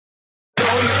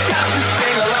got to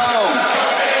sing along.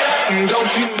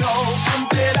 Don't you know?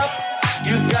 Pump it up.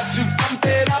 You've got to pump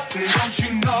it up. Don't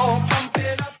you know? Pump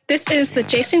it up. This is the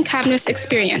Jason Cavness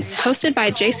Experience, hosted by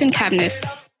Jason Cavness.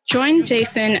 Join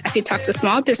Jason as he talks to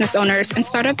small business owners and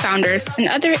startup founders and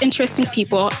other interesting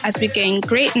people as we gain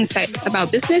great insights about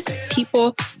business,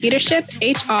 people, leadership,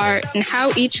 HR, and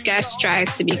how each guest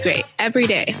strives to be great every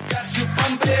day.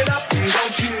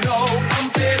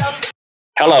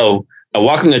 Hello, and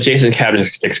welcome to Jason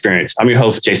Cavness Experience. I'm your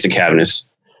host, Jason Cavness.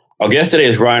 Our guest today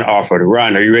is Ryan Alford.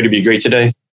 Ryan, are you ready to be great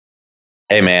today?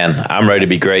 Hey, man, I'm ready to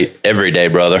be great every day,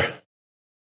 brother.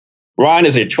 Ryan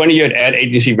is a 20-year ad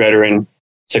agency veteran,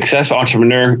 successful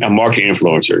entrepreneur, and marketing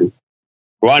influencer.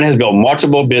 Ryan has built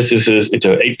multiple businesses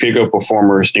into 8-figure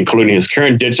performers, including his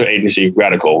current digital agency,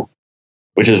 Radical,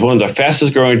 which is one of the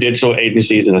fastest growing digital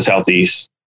agencies in the Southeast.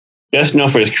 Best known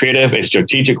for his creative and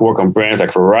strategic work on brands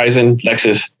like Verizon,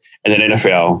 Lexus, and the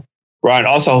NFL. Ryan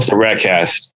also hosts the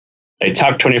Radcast, a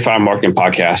top 25 marketing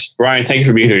podcast. Ryan, thank you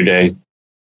for being here today.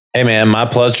 Hey, man, my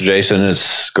pleasure, Jason.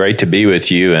 It's great to be with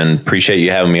you and appreciate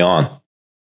you having me on.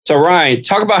 So Ryan,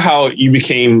 talk about how you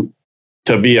became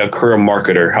to be a career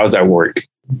marketer. How does that work?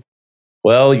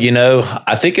 Well,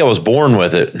 I think I was born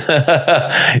with it.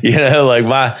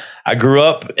 I grew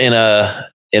up in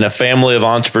a family of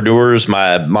entrepreneurs.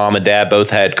 My mom and dad both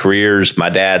had careers. My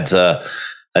dad's a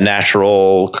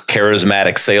natural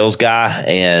charismatic sales guy.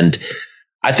 And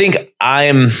I think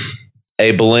I'm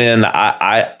a blend.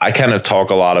 I kind of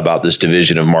talk a lot about this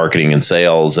division of marketing and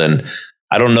sales. And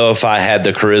I don't know if I had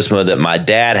the charisma that my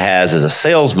dad has as a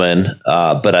salesman,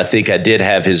 but I think I did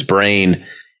have his brain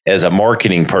as a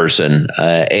marketing person,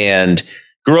 and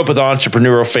grew up with an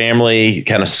entrepreneurial family,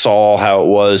 kind of saw how it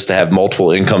was to have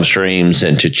multiple income streams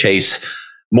and to chase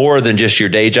more than just your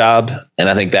day job. And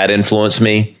I think that influenced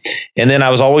me. And then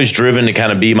I was always driven to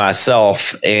kind of be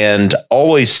myself and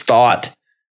always thought,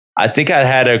 I think I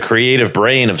had a creative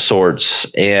brain of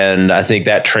sorts. And I think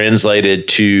that translated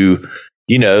to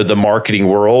the marketing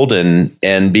world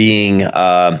and being,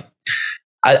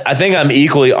 I think I'm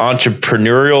equally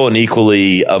entrepreneurial and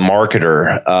equally a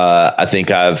marketer. I think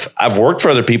I've worked for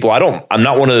other people. I'm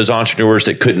not one of those entrepreneurs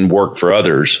that couldn't work for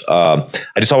others. I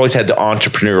just always had the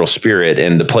entrepreneurial spirit,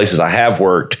 and the places I have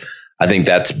worked, I think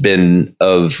that's been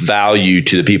of value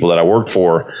to the people that I work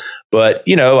for. But,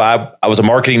 I was a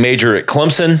marketing major at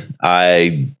Clemson.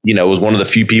 I, was one of the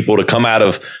few people to come out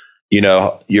of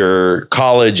your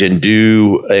college and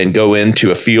go into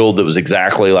a field that was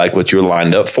exactly like what you were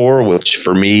lined up for, which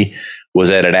for me was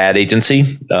at an ad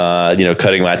agency,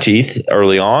 cutting my teeth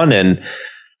early on. And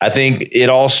I think it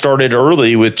all started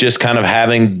early with just kind of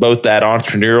having both that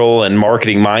entrepreneurial and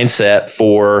marketing mindset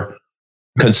for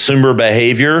consumer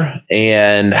behavior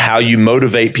and how you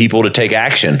motivate people to take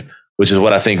action, which is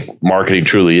what I think marketing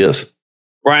truly is.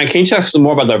 Ryan, can you tell us some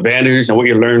more about the advantages and what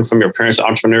you learned from your parents,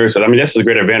 entrepreneurs? I mean, that's a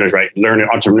great advantage, right? Learning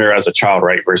entrepreneur as a child,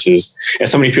 right? Versus, and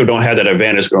so many people don't have that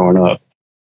advantage growing up.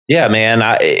 Yeah, man,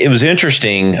 it was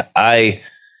interesting. My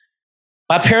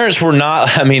parents were not,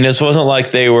 this wasn't like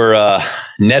they were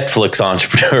Netflix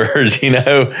entrepreneurs,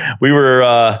 We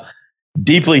were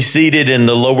deeply seated in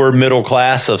the lower middle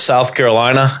class of South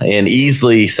Carolina, and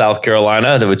Easley, South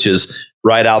Carolina, which is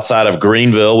right outside of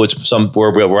Greenville, which is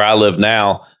somewhere where I live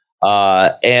now.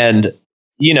 And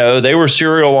they were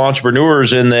serial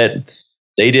entrepreneurs in that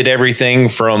they did everything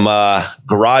from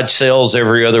garage sales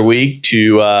every other week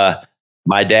to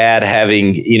my dad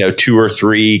having 2 or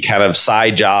 3 kind of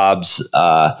side jobs,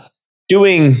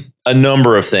 doing a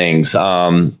number of things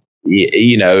from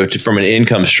an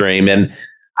income stream. And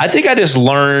I think I just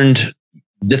learned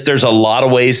that there's a lot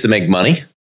of ways to make money,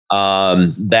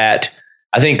 that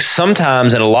I think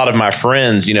sometimes, and a lot of my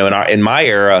friends in my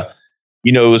era,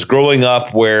 it was growing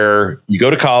up where you go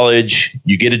to college,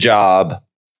 you get a job,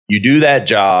 you do that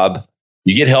job,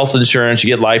 you get health insurance, you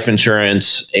get life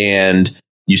insurance, and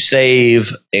you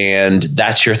save, and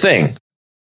that's your thing.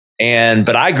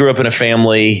 But I grew up in a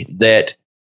family that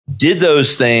did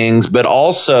those things, but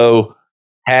also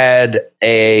had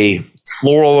a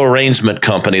floral arrangement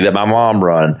company that my mom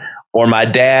run, or my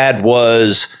dad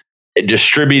was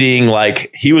distributing,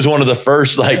 he was one of the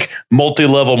first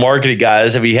multi-level marketing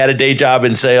guys. He had a day job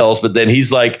in sales, but then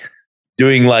he's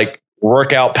doing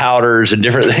workout powders and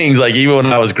different things, even when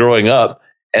I was growing up.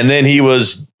 And then he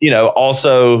was,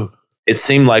 also, it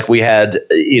seemed like we had,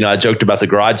 I joked about the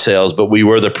garage sales, but we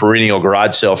were the perennial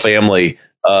garage sale family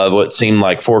of what seemed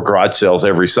like 4 garage sales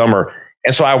every summer.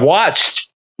 And so I watched,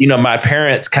 my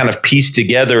parents kind of piece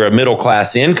together a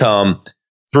middle-class income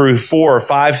through 4 or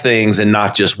 5 things and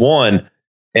not just one.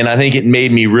 And I think it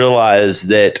made me realize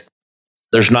that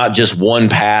there's not just one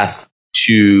path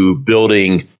to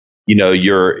building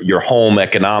your home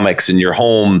economics and your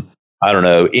home, I don't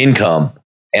know, income.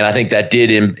 And I think that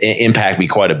did impact me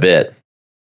quite a bit.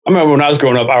 I remember when I was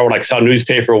growing up, I would like sell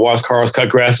newspaper, wash cars, cut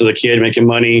grass as a kid, making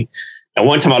money. And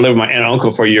one time I lived with my aunt and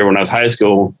uncle for a year when I was high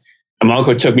school. And my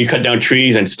uncle took me cut down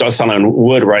trees and start selling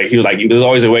wood, right? He was like, there's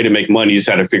always a way to make money. You just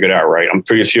had to figure it out, right? I'm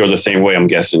pretty sure the same way, I'm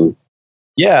guessing.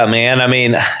 Yeah, man. I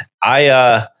mean,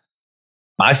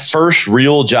 my first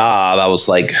real job, I was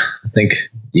like, I think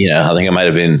I might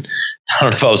have been, I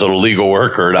don't know if I was an illegal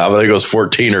worker or not. I think it was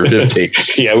 14 or 15.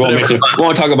 Yeah, we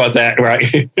won't talk about that, right?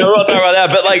 We won't talk about that,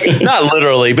 but like not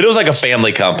literally, but it was like a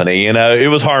family company,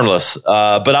 it was harmless.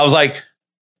 But I was like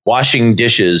washing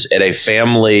dishes at a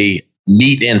family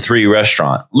meat and 3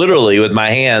 restaurant, literally with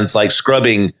my hands, like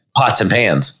scrubbing pots and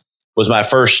pans was my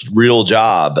first real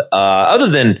job. Other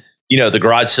than, the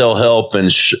garage sale help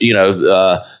and,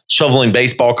 shoveling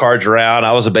baseball cards around.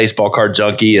 I was a baseball card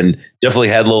junkie and definitely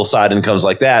had little side incomes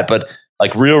like that. But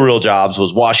like real jobs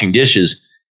was washing dishes.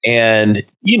 And,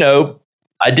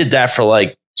 I did that for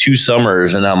like 2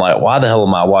 summers and I'm like, why the hell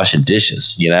am I washing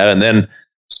dishes? And then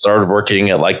started working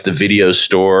at like the video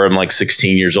store. I'm like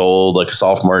 16 years old, like a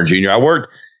sophomore and junior. I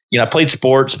worked, I played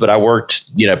sports, but I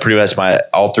worked, pretty much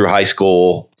all through high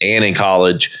school and in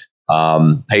college.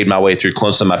 Paid my way through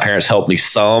Clemson. My parents helped me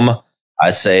some. I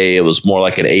say it was more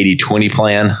like an 80-20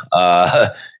 plan.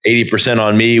 80%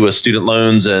 on me was student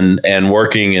loans and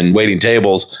working and waiting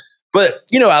tables. But,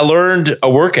 I learned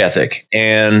a work ethic.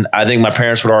 And I think my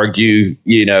parents would argue,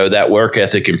 that work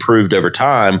ethic improved over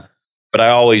time. But I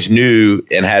always knew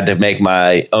and had to make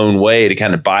my own way to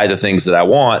kind of buy the things that I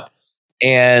want.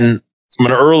 And from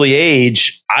an early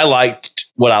age, I liked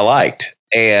what I liked.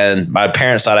 And my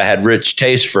parents thought I had rich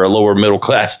taste for a lower middle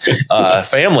class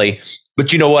family.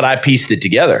 But you know what? I pieced it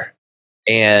together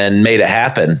and made it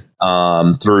happen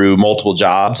through multiple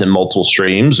jobs and multiple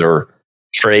streams or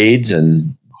trades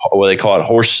and what they call it,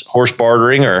 horse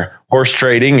bartering or horse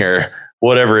trading or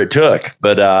whatever it took.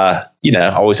 But, I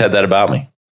always had that about me.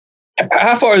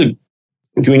 How far is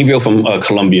Greenville from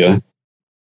Columbia?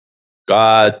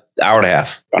 Hour and a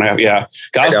half. Yeah.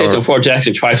 I was stationed in Fort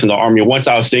Jackson twice in the Army. Once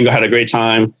I was single, I had a great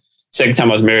time. Second time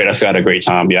I was married, I still had a great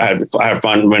time. Yeah, I had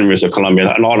fun memories of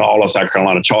Columbia and all of South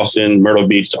Carolina, Charleston, Myrtle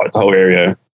Beach, the whole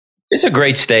area. It's a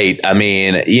great state. I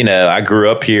mean, I grew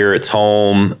up here. It's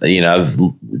home. I've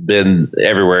been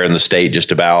everywhere in the state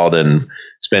just about and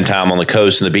spent time on the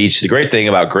coast and the beach. The great thing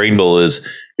about Greenville is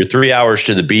you're 3 hours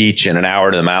to the beach and an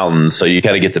hour to the mountains. So you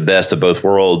kind of get the best of both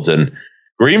worlds. And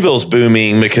Greenville's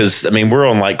booming because, we're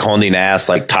on like Condé Nast,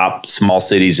 like top small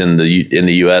cities in the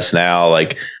U.S. now.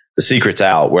 Like the secret's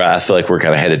out where I feel like we're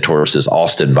kind of headed towards this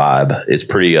Austin vibe. It's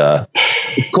pretty,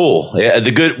 it's cool. Yeah,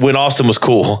 when Austin was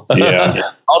cool. Yeah.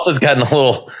 Austin's gotten a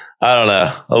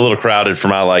little crowded for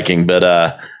my liking, but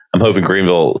I'm hoping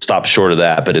Greenville stops short of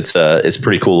that. But it's a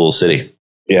pretty cool little city.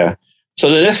 Yeah. So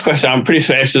the next question, I'm pretty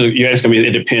sure you guys going to be,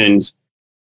 it depends.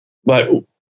 But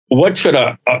what should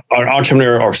an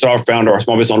entrepreneur or startup founder or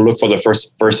small business owner look for the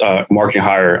first marketing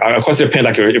hire? Of course, it depends.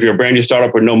 Like if you're a brand new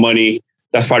startup with no money,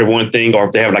 that's probably one thing. Or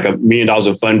if they have like $1 million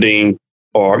of funding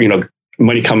or,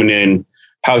 money coming in,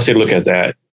 how should they look at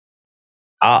that?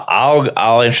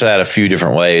 I'll answer that a few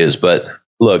different ways. But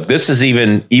look, this is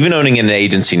even owning an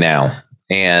agency now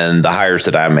and the hires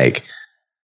that I make.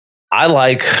 I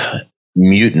like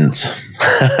mutants.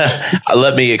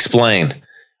 Let me explain.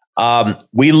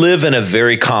 We live in a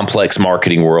very complex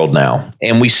marketing world now.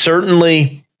 And we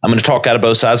certainly, I'm going to talk out of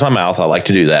both sides of my mouth. I like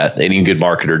to do that. Any good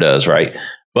marketer does, right?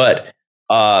 But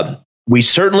we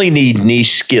certainly need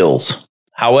niche skills.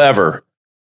 However,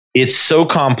 it's so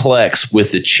complex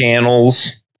with the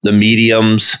channels, the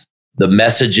mediums, the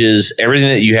messages, everything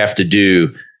that you have to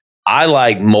do. I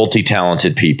like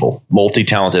multi-talented people,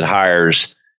 multi-talented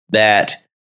hires that,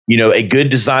 a good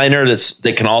designer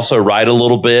that can also write a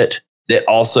little bit, that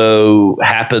also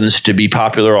happens to be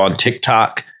popular on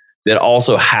TikTok, that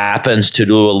also happens to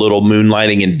do a little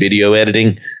moonlighting and video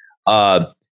editing.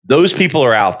 Those people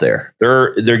are out there.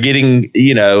 They're getting,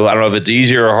 I don't know if it's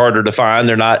easier or harder to find.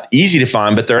 They're not easy to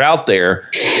find, but they're out there.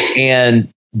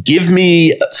 And give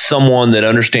me someone that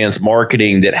understands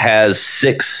marketing that has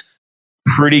 6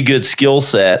 pretty good skill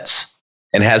sets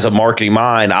and has a marketing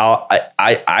mind.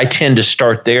 I tend to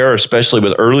start there, especially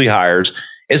with early hires.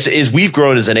 As we've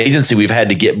grown as an agency, we've had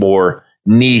to get more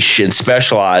niche and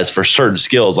specialized for certain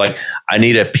skills. Like I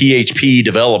need a PHP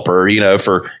developer,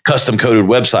 for custom coded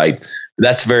website.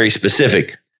 That's very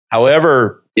specific.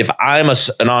 However, if I'm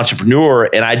an entrepreneur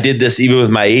and I did this even with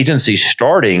my agency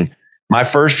starting, my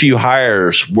first few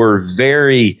hires were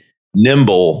very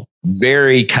nimble,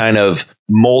 very kind of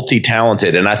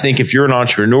multi-talented. And I think if you're an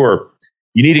entrepreneur,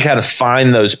 you need to kind of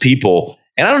find those people.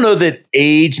 And I don't know that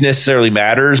age necessarily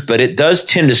matters, but it does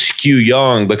tend to skew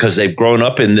young because they've grown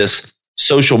up in this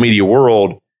social media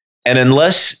world. And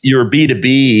unless you're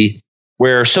B2B,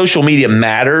 where social media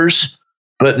matters,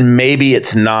 but maybe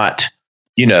it's not,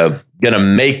 going to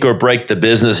make or break the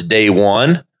business day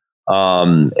one.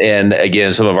 And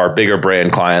again, some of our bigger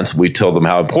brand clients, we tell them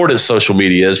how important social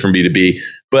media is from B2B.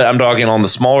 But I'm talking on the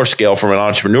smaller scale from an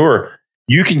entrepreneur.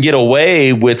 You can get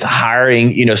away with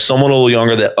hiring, someone a little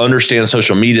younger that understands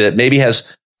social media, that maybe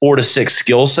has 4 to 6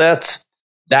 skill sets.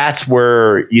 That's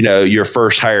where, your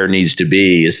first hire needs to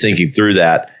be, is thinking through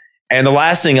that. And the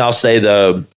last thing I'll say,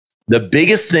 though, the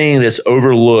biggest thing that's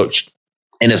overlooked,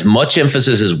 and as much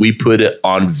emphasis as we put it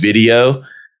on video,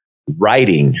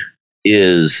 writing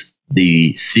is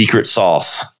the secret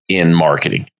sauce in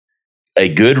marketing.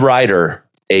 A good writer,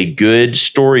 a good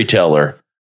storyteller,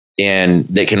 and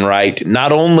they can write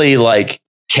not only like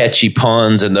catchy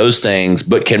puns and those things,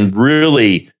 but can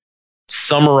really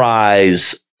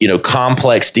summarize,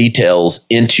 complex details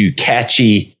into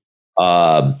catchy,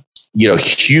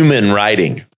 human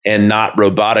writing and not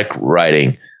robotic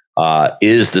writing,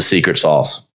 is the secret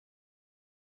sauce.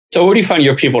 So where do you find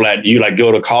your people at? Do you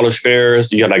go to college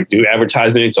fairs? You do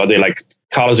advertisements? Are they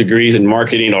college degrees in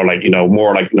marketing, or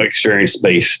more experience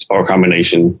based, or a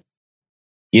combination?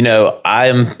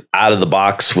 I'm out of the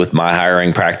box with my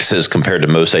hiring practices compared to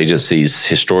most agencies.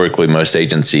 Historically, most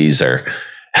agencies are,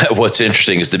 what's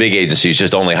interesting is the big agencies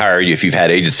just only hire you if you've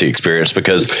had agency experience,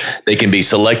 because they can be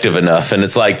selective enough. And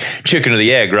it's like chicken or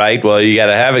the egg, right? Well, you got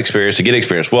to have experience to get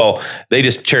experience. Well, they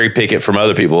just cherry pick it from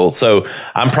other people. So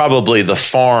I'm probably the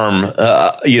farm,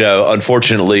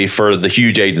 unfortunately for the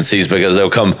huge agencies, because they'll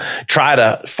come try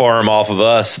to farm off of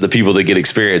us, the people that get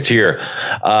experience here.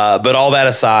 But all that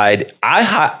aside,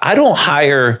 I don't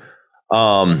hire,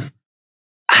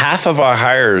 half of our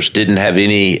hires didn't have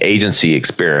any agency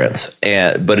experience,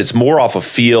 but it's more off a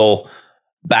feel,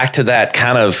 back to that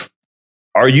kind of,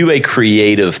 are you a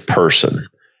creative person?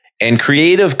 And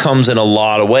creative comes in a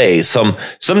lot of ways.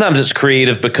 Sometimes it's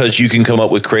creative because you can come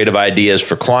up with creative ideas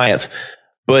for clients,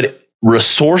 but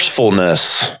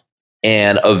resourcefulness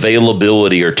and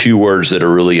availability are 2 words that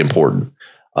are really important.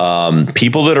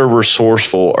 People that are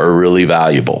resourceful are really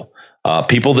valuable.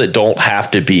 People that don't have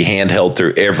to be handheld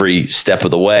through every step of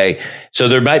the way. So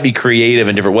there might be creative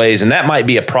in different ways, and that might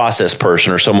be a process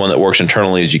person or someone that works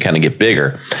internally as you kind of get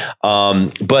bigger.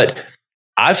 But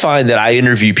I find that I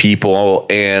interview people,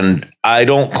 and I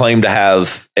don't claim to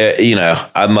have,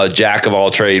 I'm a jack of all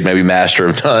trade, maybe master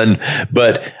of none,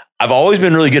 but I've always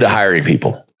been really good at hiring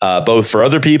people, both for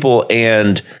other people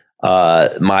and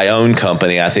my own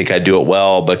company. I think I do it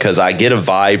well because I get a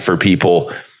vibe for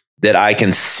people that I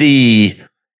can see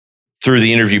through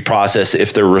the interview process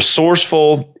if they're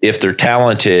resourceful, if they're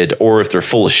talented, or if they're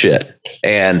full of shit.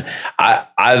 And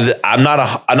I'm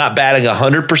not batting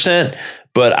 100%,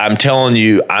 but I'm telling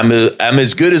you, I'm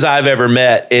as good as I've ever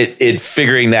met at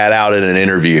figuring that out in an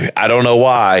interview. I don't know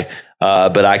why,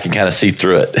 but I can kind of see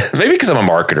through it. Maybe because I'm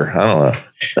a marketer. I don't know.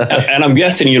 And I'm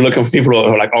guessing you're looking for people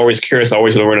who are always curious,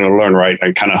 always learning to learn, right?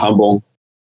 Kind of humble.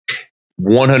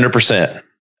 100%.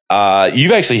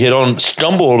 You've actually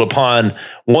stumbled upon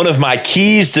one of my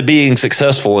keys to being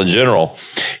successful in general: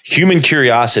 human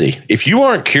curiosity. If you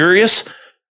aren't curious,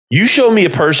 you show me a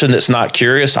person that's not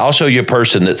curious, I'll show you a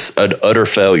person that's an utter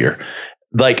failure.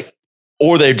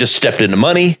 Or they've just stepped into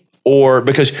money, or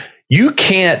because you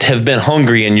can't have been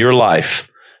hungry in your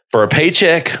life for a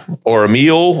paycheck or a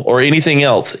meal or anything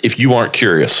else if you aren't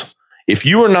curious. If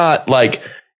you are not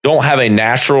don't have a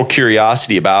natural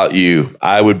curiosity about you,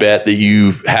 I would bet that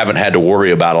you haven't had to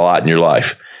worry about a lot in your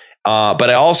life.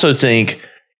 But I also think,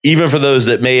 even for those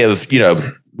that may have,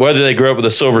 whether they grew up with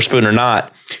a silver spoon or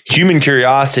not, human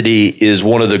curiosity is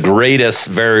one of the greatest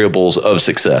variables of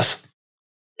success.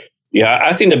 Yeah,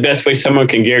 I think the best way someone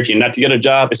can guarantee not to get a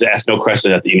job is to ask no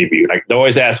questions at the interview. They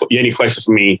always ask, any questions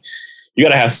for me? You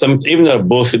got to have some, even the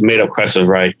bullshit made up questions,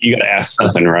 right? You got to ask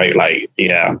something, right?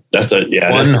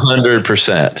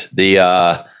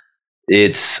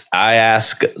 100%. I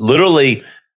ask literally,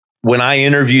 when I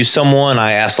interview someone,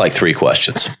 I ask 3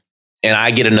 questions, and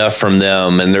I get enough from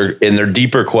them, and they're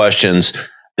deeper questions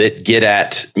that get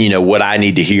at, what I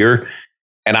need to hear.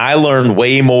 And I learn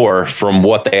way more from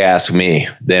what they ask me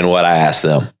than what I ask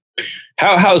them.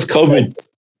 How has COVID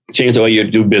changed the way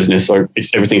you do business, or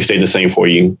is everything stayed the same for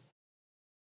you?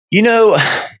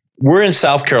 We're in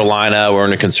South Carolina. We're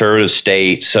in a conservative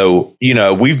state. So,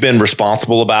 we've been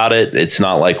responsible about it. It's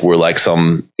not like we're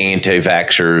some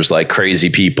anti-vaxxers, crazy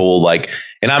people.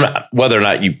 And I'm not, whether or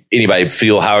not anybody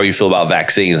feel however you feel about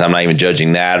vaccines, I'm not even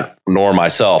judging that, nor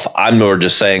myself. I'm more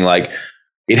just saying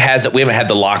we haven't had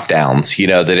the lockdowns,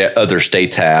 that other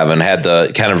states have, and had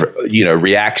the kind of,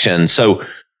 reaction. So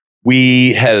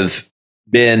we have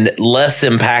been less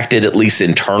impacted, at least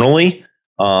internally.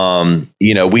 We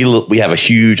have a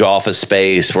huge office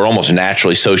space. We're almost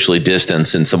naturally socially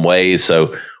distanced in some ways.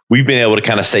 So we've been able to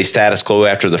kind of stay status quo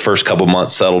after the first couple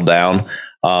months settled down,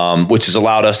 which has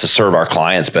allowed us to serve our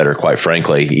clients better, quite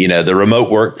frankly. The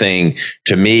remote work thing,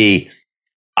 to me,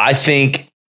 I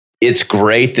think it's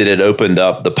great that it opened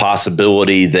up the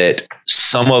possibility that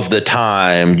some of the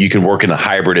time you can work in a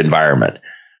hybrid environment.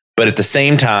 But at the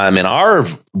same time,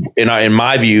 in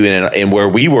my view, and where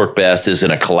we work best is in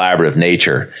a collaborative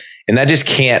nature. And that just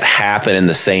can't happen in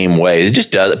the same way. It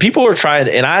just does. People are trying,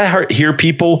 and I hear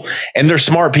people, and they're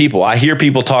smart people. I hear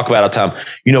people talk about it all the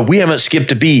time. We haven't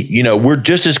skipped a beat. We're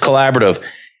just as collaborative.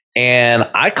 And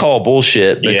I call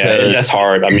bullshit because that's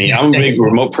hard. I mean, I'm a big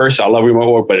remote person. I love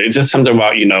remote work, but it's just something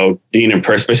about, being in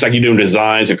person. It's like you're doing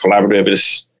designs and collaborative.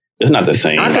 It's not the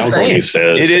same. Not the same.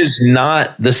 It is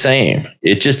not the same.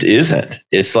 It just isn't.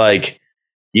 It's like,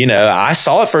 I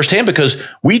saw it firsthand because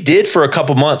we did for a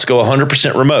couple months go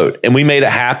 100% remote, and we made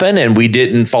it happen, and we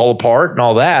didn't fall apart and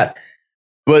all that.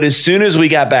 But as soon as we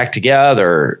got back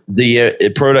together,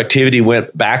 the productivity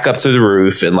went back up through the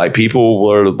roof, and like people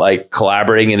were like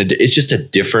collaborating, and it's just a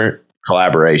different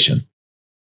collaboration.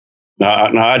 No,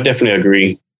 I definitely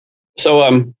agree.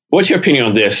 So, what's your opinion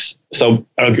on this? So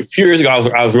a few years ago,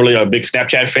 I was really a big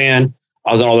Snapchat fan.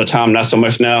 I was on all the time, not so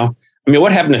much now. I mean,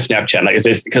 what happened to Snapchat? Like, is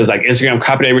this because like Instagram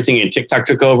copied everything and TikTok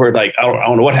took over? Like, I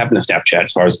don't know what happened to Snapchat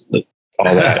as far as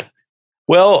all that.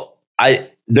 Well,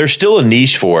 there's still a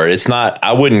niche for it. It's not,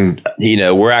 I wouldn't,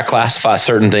 where I classify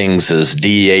certain things as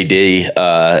DEAD,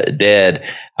 dead.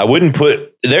 I wouldn't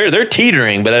put, they're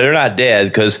teetering, but they're not dead,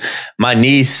 because my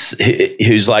niece,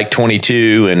 who's like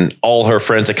 22, and all her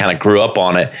friends that kind of grew up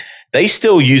on it, they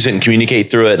still use it and communicate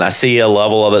through it. And I see a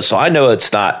level of it. So I know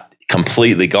it's not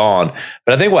completely gone.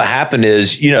 But I think what happened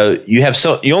is, you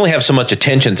only have so much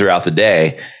attention throughout the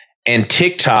day. And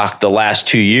TikTok, the last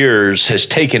 2 years, has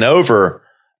taken over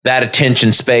that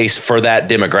attention space for that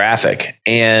demographic.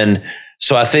 And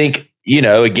so I think,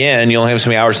 again, you only have so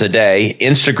many hours a day.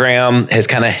 Instagram has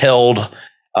kind of held,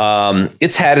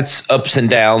 it's had its ups and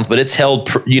downs, but it's held,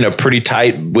 pretty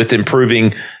tight with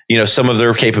improving, some of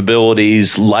their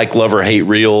capabilities, like love or hate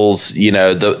reels,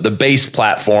 the base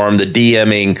platform, the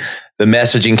DMing, the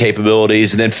messaging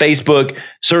capabilities. And then Facebook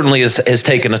certainly has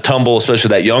taken a tumble, especially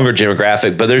that younger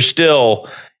demographic, but there's still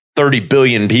 30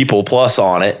 billion people plus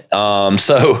on it. Or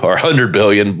 100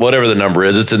 billion, whatever the number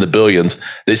is, it's in the billions.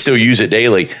 They still use it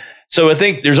daily. So I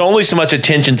think there's only so much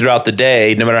attention throughout the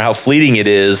day, no matter how fleeting it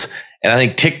is. And I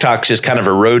think TikTok's just kind of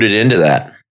eroded into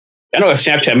that. I know if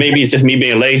Snapchat, maybe it's just me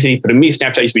being lazy, but to me,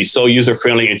 Snapchat used to be so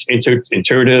user-friendly and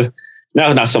intuitive. Now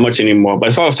it's not so much anymore. But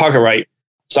as far as talking, right,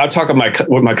 so I talk with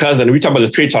my cousin, and we talk about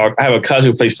this pre-talk. I have a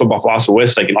cousin who plays football for Austin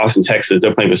Westlake in Austin, Texas.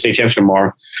 They're playing for state championship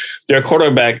tomorrow. Their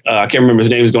quarterback, I can't remember his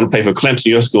name, is going to play for Clemson,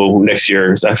 your school, next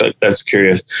year. So that's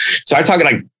curious. So I talk to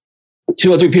like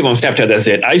 2 or 3 people on Snapchat. That's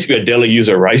it. I used to be a daily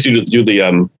user, right? I used to do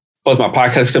the post my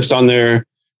podcast clips on there,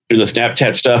 do the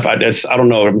Snapchat stuff. I don't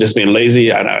know. I'm just being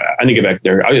lazy. I need to get back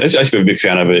there. I used to be a big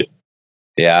fan of it.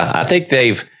 Yeah, I think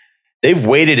they've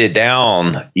weighted it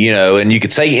down, and you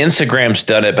could say Instagram's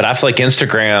done it, but I feel like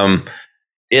Instagram,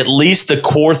 at least the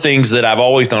core things that I've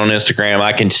always done on Instagram,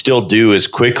 I can still do as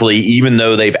quickly, even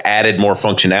though they've added more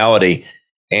functionality.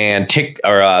 And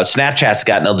Snapchat's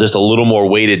gotten just a little more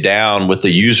weighted down with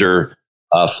the user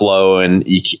flow, and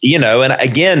and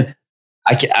again,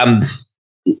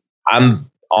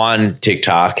 I'm on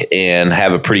TikTok and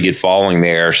have a pretty good following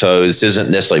there, so this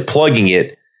isn't necessarily plugging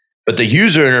it. But the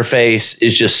user interface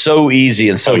is just so easy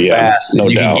and so fast. No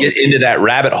you doubt. can get into that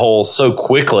rabbit hole so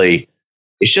quickly.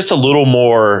 It's just a little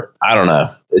more, I don't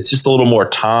know. It's just a little more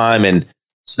time. And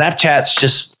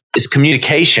Snapchat's is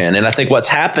communication. And I think what's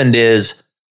happened is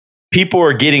people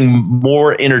are getting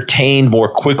more entertained more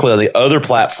quickly on the other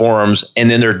platforms.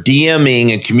 And then they're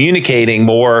DMing and communicating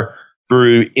more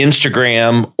through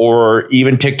Instagram or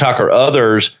even TikTok or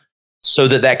others, so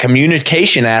that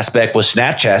communication aspect with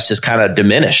Snapchat just kind of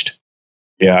diminished.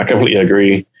 Yeah, I completely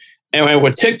agree. And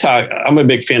with TikTok, I'm a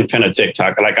big fan of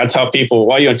TikTok. Like I tell people,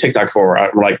 why are you on TikTok for?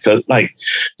 I'm like, cause like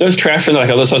there's trash from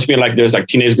there's supposed to be like there's like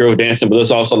teenage girls dancing, but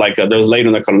there's also like there's later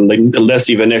in the less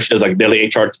even there's like daily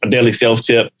HR, a daily sales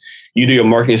tip. You do your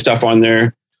marketing stuff on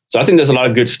there. So I think there's a lot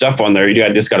of good stuff on there.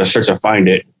 You just got to search and find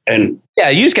it. And yeah,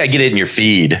 you just got to get it in your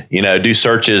feed. Do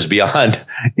searches beyond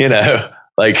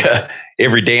like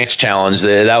every dance challenge.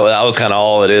 That was kind of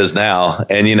all it is now.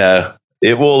 And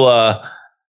it will.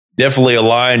 definitely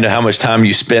aligned to how much time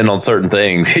you spend on certain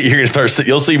things.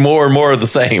 You'll see more and more of the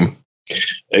same.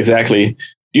 Exactly.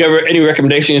 Do you have any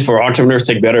recommendations for entrepreneurs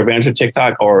to take better advantage of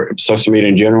TikTok or social media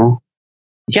in general?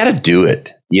 You got to do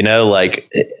it.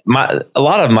 Like a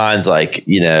lot of mine's like,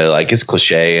 like it's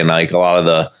cliche, and like a lot of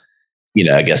the,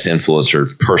 I guess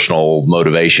influencer personal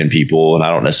motivation people. And I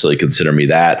don't necessarily consider me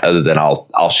that, other than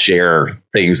I'll share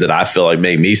things that I feel like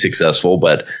made me successful,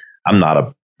 but I'm not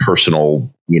a personal,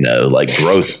 like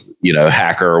growth,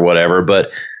 hacker or whatever,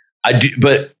 but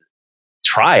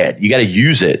try it. You got to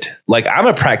use it. Like I'm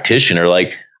a practitioner.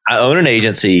 Like I own an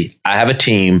agency. I have a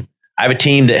team. I have a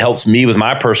team that helps me with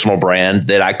my personal brand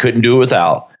that I couldn't do it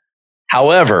without.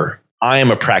 However, I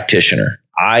am a practitioner.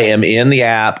 I am in the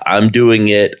app. I'm doing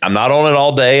it. I'm not on it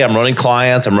all day. I'm running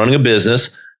clients. I'm running a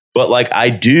business. But like I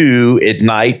do at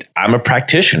night, I'm a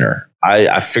practitioner.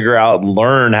 I figure out and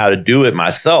learn how to do it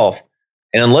myself.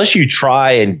 And unless you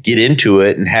try and get into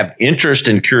it and have interest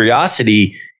and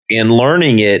curiosity in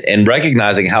learning it and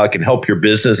recognizing how it can help your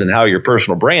business and how your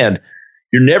personal brand,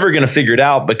 you're never going to figure it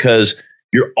out, because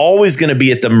you're always going to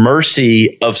be at the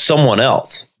mercy of someone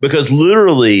else. Because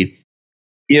literally,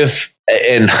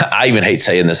 and I even hate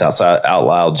saying this out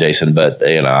loud, Jason, but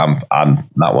I'm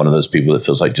not one of those people that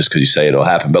feels like just because you say it, it'll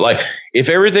happen. But like, if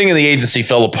everything in the agency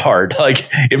fell apart, like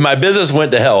if my business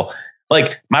went to hell,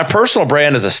 like my personal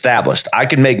brand is established. I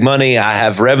can make money. I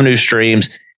have revenue streams.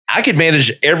 I could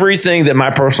manage everything that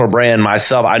my personal brand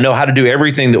myself. I know how to do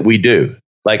everything that we do.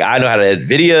 Like I know how to edit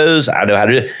videos. I know how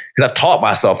to do it because I've taught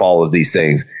myself all of these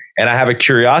things, and I have a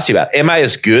curiosity about it. Am I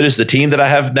as good as the team that I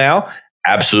have now?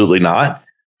 Absolutely not.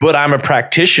 But I'm a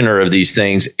practitioner of these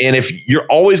things. And if you're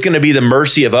always going to be the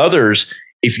mercy of others,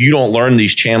 if you don't learn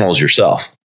these channels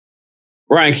yourself.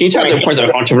 Ryan, can you talk to the point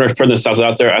that entrepreneurs put themselves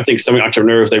out there? I think so many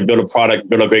entrepreneurs, they build a product,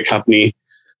 build a great company.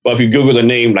 But if you Google the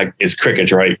name, like it's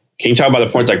crickets, right? Can you talk about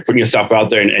the points like putting yourself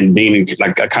out there and being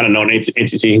like a kind of known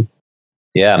entity?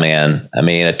 Yeah, man. I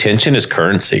mean, attention is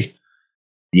currency.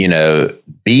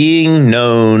 Being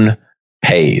known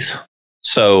pays.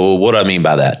 So what do I mean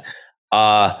by that?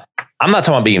 I'm not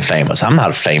talking about being famous. I'm not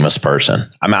a famous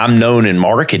person. I'm known in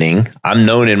marketing. I'm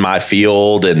known in my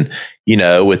field and,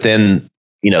 within,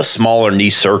 smaller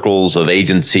niche circles of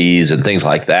agencies and things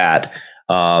like that.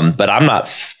 But I'm not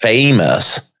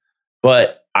famous,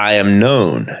 but I am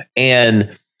known.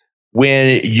 And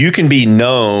when you can be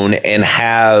known and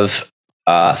have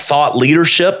thought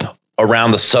leadership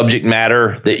around the subject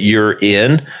matter that you're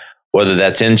in, whether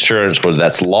that's insurance, whether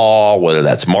that's law, whether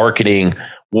that's marketing,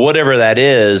 whatever that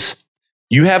is,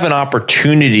 you have an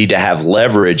opportunity to have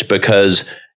leverage, because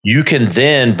you can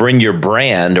then bring your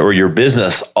brand or your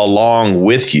business along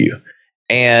with you.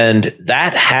 And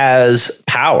that has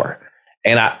power.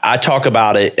 And I talk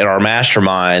about it in our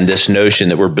mastermind, this notion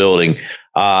that we're building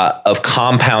of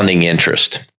compounding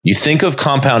interest. You think of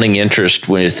compounding interest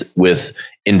with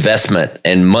investment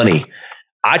and money.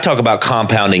 I talk about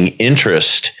compounding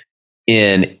interest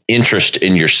in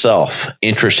yourself,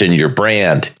 interest in your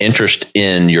brand, interest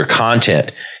in your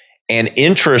content. And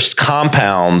interest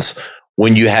compounds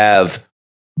when you have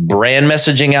brand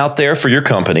messaging out there for your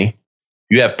company.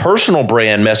 You have personal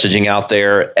brand messaging out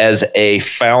there as a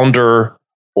founder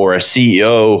or a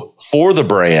CEO for the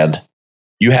brand.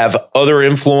 You have other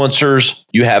influencers.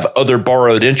 You have other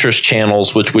borrowed interest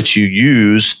channels, which you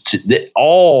use that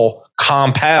all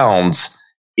compounds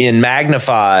and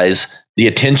magnifies the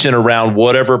attention around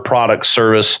whatever product,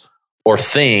 service, or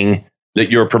thing that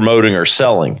you're promoting or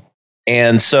selling.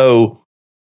 And so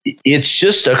it's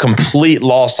just a complete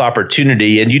lost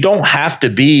opportunity. And you don't have to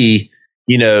be,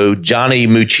 Johnny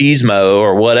Muchismo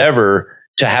or whatever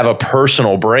to have a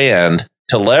personal brand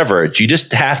to leverage. You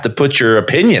just have to put your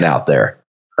opinion out there.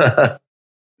 So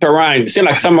Ryan, it seems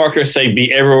like some marketers say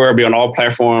be everywhere, be on all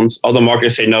platforms. Other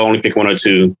marketers say no, only pick one or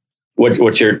two.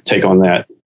 What's your take on that?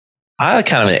 I'm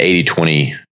kind of an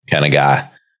 80-20 kind of guy.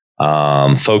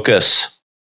 Focus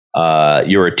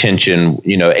your attention,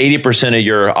 80% of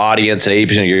your audience and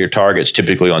 80% of your targets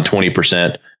typically on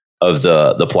 20% of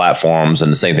the platforms.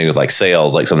 And the same thing with like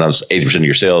sales, like sometimes 80% of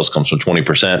your sales comes from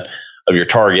 20% of your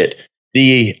target.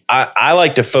 I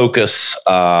like to focus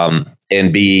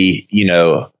and be,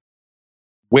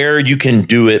 where you can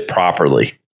do it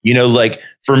properly. Like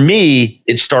for me,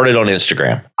 it started on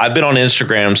Instagram. I've been on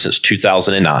Instagram since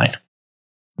 2009.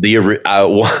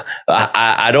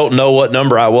 I don't know what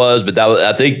number I was, but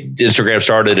I think Instagram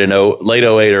started in late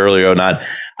 08, early 09.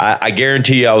 I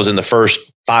guarantee you I was in the first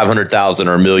 500,000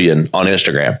 or a million on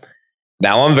Instagram.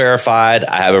 Now I'm verified.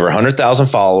 I have over 100,000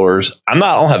 followers. I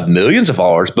don't have millions of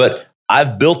followers, but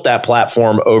I've built that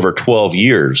platform over 12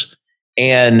 years.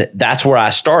 And that's where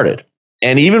I started.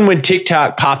 And even when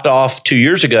TikTok popped off 2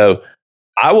 years ago,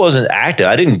 I wasn't active.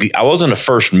 I wasn't a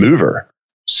first mover.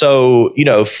 So,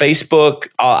 Facebook,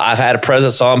 I've had a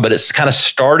presence on, but it's kind of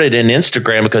started in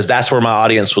Instagram because that's where my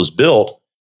audience was built.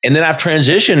 And then I've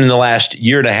transitioned in the last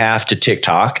year and a half to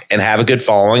TikTok and have a good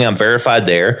following. I'm verified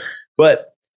there,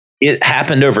 but it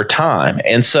happened over time.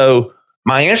 And so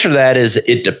my answer to that is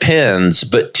it depends.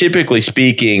 But typically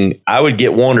speaking, I would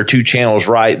get one or two channels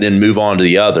right, then move on to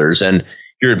the others. And if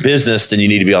you're in business, then you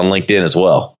need to be on LinkedIn as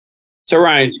well. So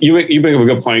Ryan, you bring up a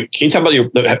good point. Can you talk about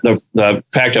the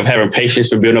fact of having patience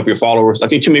for building up your followers? I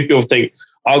think too many people think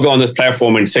I'll go on this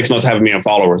platform in 6 months having me on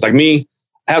followers. Like me,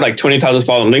 I have like 20,000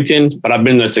 followers on LinkedIn, but I've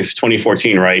been there since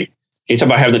 2014, right? Can you talk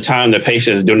about having the time, the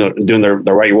patience, doing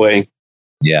the right way?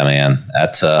 Yeah, man,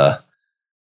 that's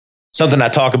something I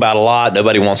talk about a lot.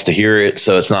 Nobody wants to hear it,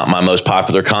 so it's not my most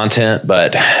popular content.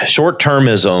 But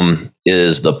short-termism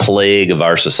is the plague of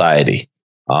our society.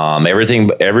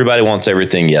 Everybody wants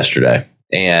everything yesterday.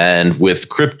 And with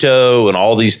crypto and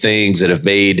all these things that have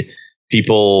made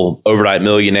people overnight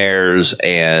millionaires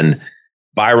and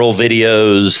viral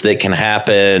videos that can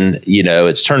happen,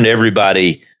 it's turned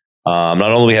everybody. Not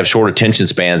only we have short attention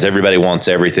spans, everybody wants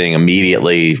everything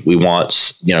immediately. We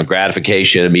want,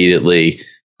 gratification immediately.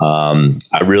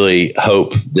 I really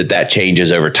hope that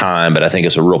changes over time, but I think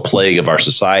it's a real plague of our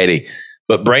society.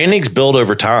 But branding's built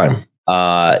over time.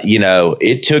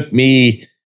 It took me,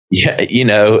 8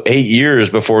 years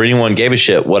before anyone gave a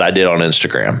shit what I did on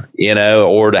Instagram,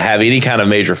 or to have any kind of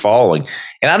major following.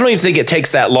 And I don't even think it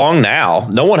takes that long now.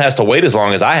 No one has to wait as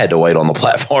long as I had to wait on the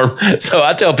platform. So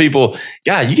I tell people,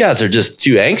 God, you guys are just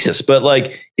too anxious, but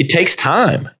it takes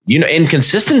time, and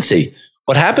consistency.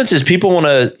 What happens is people want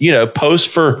to, post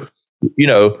for,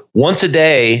 once a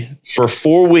day for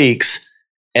 4 weeks.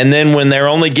 And then when they're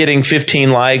only getting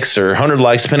 15 likes or 100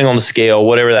 likes, depending on the scale,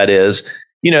 whatever that is,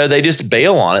 they just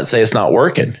bail on it and say it's not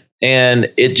working.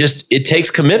 And it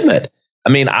takes commitment. I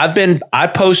mean, I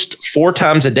post 4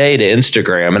 times a day to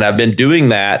Instagram, and I've been doing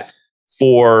that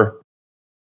for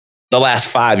the last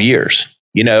 5 years.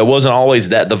 It wasn't always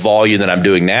the volume that I'm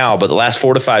doing now, but the last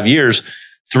 4 to 5 years,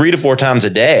 3 to 4 times a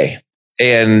day,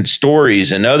 and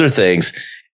stories and other things.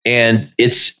 And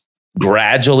it's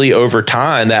gradually over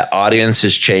time that audience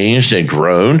has changed and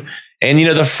grown. And,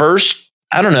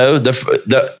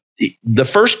 the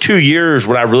first 2 years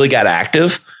when I really got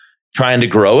active trying to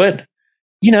grow it,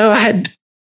 I had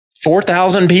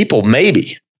 4,000 people,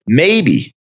 maybe,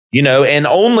 and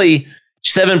only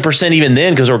 7% even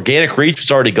then, because organic reach was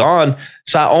already gone.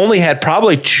 So I only had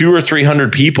probably 200 or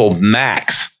 300 people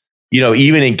max,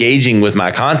 even engaging with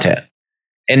my content.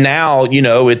 And now,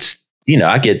 it's,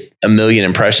 I get 1 million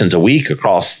impressions a week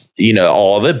across,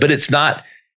 all of it, but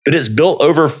it's built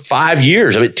over 5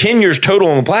 years. I mean, 10 years total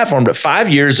on the platform, but 5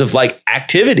 years of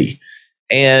activity.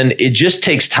 And it just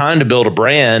takes time to build a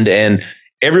brand. And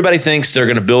everybody thinks they're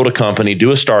going to build a company,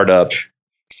 do a startup,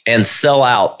 and sell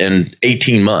out in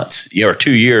 18 months, or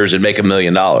 2 years and make $1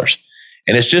 million.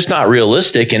 And it's just not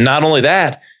realistic. And not only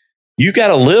that, you've got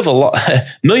to live a lot. $1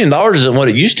 million isn't what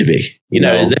it used to be.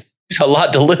 It's a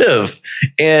lot to live,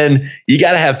 and you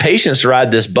got to have patience to ride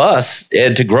this bus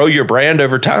and to grow your brand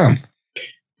over time.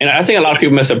 And I think a lot of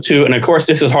people mess up too. And of course,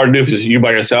 this is hard to do because you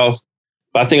by yourself.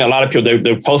 But I think a lot of people,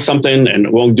 they post something and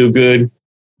it won't do good,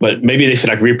 but maybe they should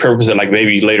repurpose it,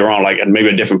 maybe later on, and maybe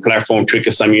a different platform, trick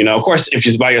or something, Of course, if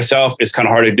you're by yourself, it's kind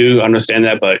of hard to do. I understand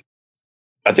that, but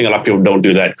I think a lot of people don't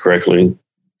do that correctly.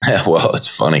 Yeah, well, it's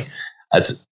funny.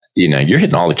 That's, you're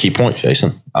hitting all the key points,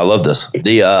 Jason. I love this.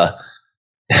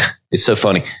 It's so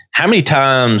funny. How many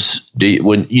times do you,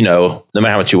 no matter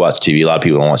how much you watch TV, a lot of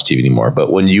people don't watch TV anymore,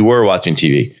 but when you were watching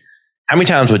TV, how many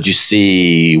times would you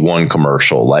see one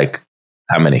commercial?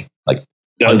 How many?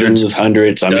 Dozens,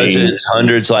 hundreds.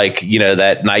 Hundreds,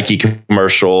 that Nike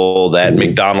commercial, that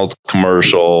McDonald's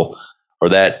commercial, or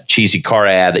that cheesy car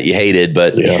ad that you hated,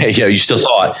 but you still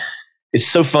saw it. It's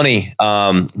so funny.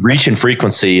 Reach and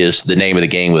frequency is the name of the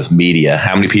game with media.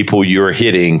 How many people you're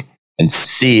hitting and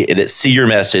see your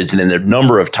message, and then the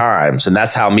number of times. And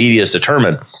that's how media is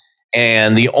determined.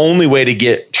 And the only way to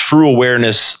get true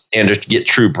awareness and to get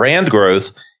true brand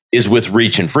growth is with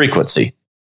reach and frequency.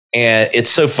 And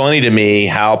it's so funny to me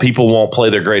how people won't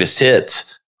play their greatest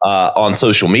hits on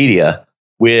social media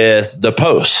with the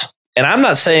posts. And I'm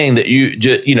not saying that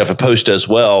if a post does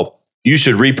well, you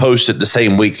should repost it the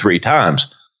same week 3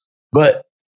 times. But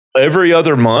every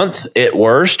other month at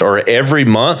worst, or every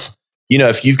month,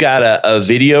 if you've got a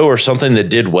video or something that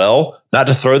did well, not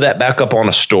to throw that back up on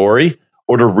a story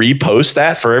or to repost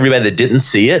that for everybody that didn't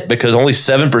see it, because only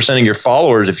 7% of your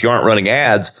followers, if you aren't running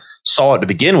ads, saw it to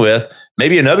begin with.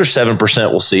 Maybe another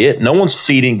 7% will see it. No one's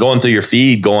going through your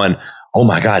feed going, oh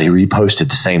my God, he reposted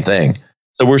the same thing.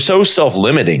 So we're so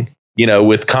self-limiting,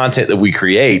 with content that we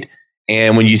create.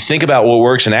 And when you think about what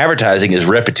works in advertising is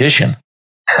repetition.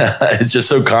 It's just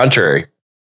so contrary.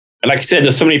 And like you said,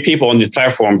 there's so many people on these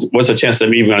platforms. What's the chance that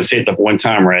I'm even going to see it the one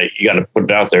time, right? You got to put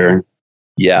it out there.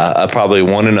 Yeah, probably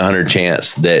 1 in 100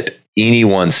 chance that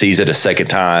anyone sees it a second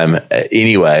time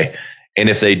anyway. And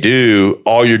if they do,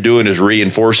 all you're doing is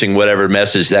reinforcing whatever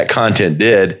message that content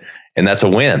did. And that's a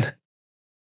win.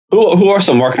 Who are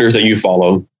some marketers that you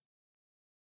follow?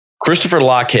 Christopher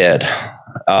Lochhead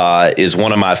is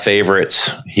one of my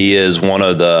favorites. He is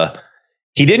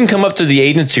he didn't come up through the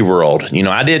agency world.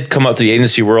 I did come up through the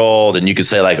agency world, and you could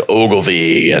say like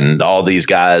Ogilvy and all these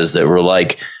guys that were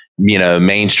like,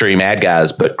 mainstream ad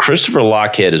guys. But Christopher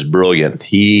Lochhead is brilliant.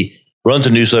 He runs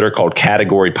a newsletter called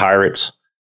Category Pirates,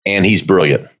 and he's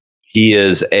brilliant.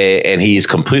 He's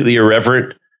completely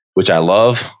irreverent, which I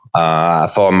love. I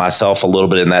follow myself a little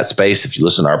bit in that space. If you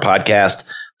listen to our podcast,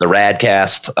 the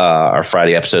Radcast, our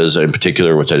Friday episodes in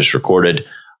particular, which I just recorded,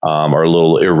 are a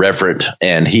little irreverent,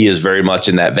 and he is very much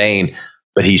in that vein,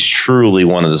 but he's truly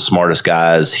one of the smartest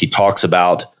guys. He talks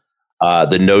about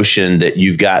the notion that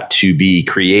you've got to be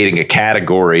creating a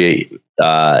category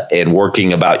and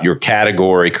working about your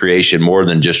category creation more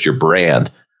than just your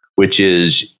brand, which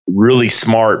is really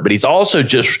smart. But he's also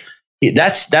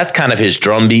that's kind of his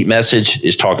drumbeat message,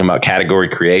 is talking about category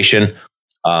creation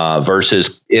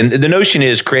versus, and the notion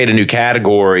is create a new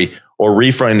category or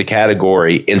reframe the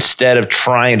category instead of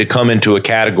trying to come into a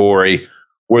category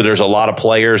where there's a lot of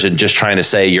players and just trying to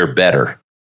say you're better.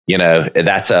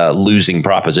 That's a losing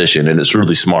proposition, and it's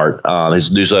really smart.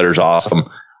 His newsletter is awesome.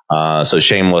 So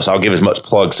shameless. I'll give as much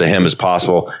plugs to him as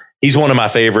possible. He's one of my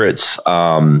favorites.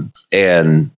 And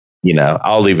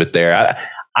I'll leave it there.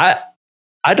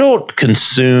 I don't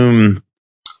consume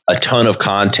a ton of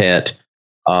content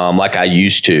like I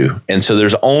used to. And so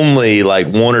there's only like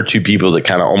 1 or 2 people that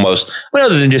kind of almost,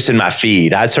 other than just in my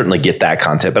feed, I'd certainly get that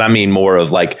content, but I mean more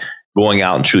of like going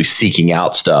out and truly seeking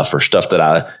out stuff, or stuff that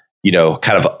I,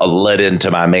 kind of let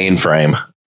into my mainframe.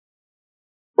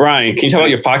 Ryan, can you talk about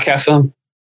your podcast some?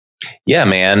 Yeah,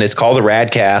 man. It's called the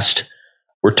Radcast.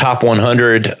 We're top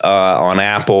 100 on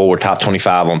Apple. We're top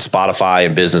 25 on Spotify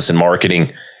in business and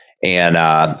marketing. And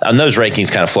those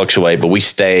rankings kind of fluctuate, but we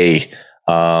stay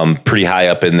pretty high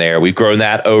up in there. We've grown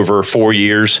that over 4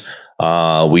 years.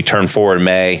 We turned 4 in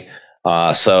May.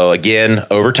 So again,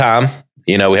 over time,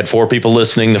 we had 4 people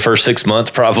listening the first 6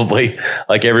 months, probably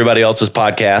like everybody else's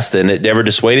podcast. And it never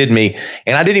dissuaded me.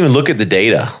 And I didn't even look at the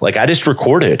data. Like I just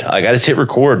recorded, like I just hit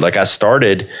record. Like I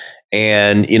started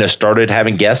and, started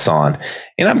having guests on.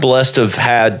 And I'm blessed to have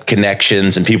had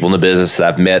connections and people in the business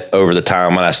that I've met over the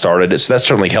time when I started it. So that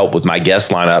certainly helped with my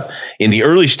guest lineup in the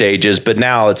early stages, but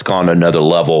now it's gone to another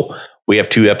level. We have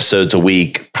 2 episodes a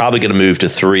week, probably going to move to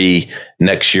 3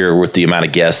 next year with the amount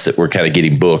of guests that we're kind of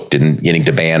getting booked and getting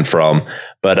demand from.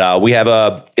 But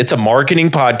it's a marketing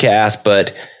podcast,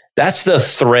 but that's the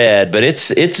thread. But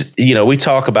it's we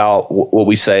talk about what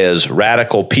we say is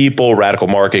radical people, radical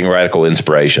marketing, radical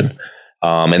inspiration.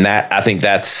 And that, I think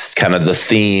that's kind of the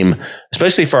theme,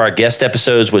 especially for our guest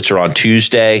episodes, which are on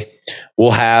Tuesday.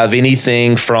 We'll have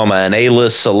anything from an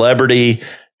A-list celebrity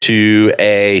to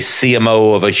a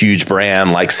CMO of a huge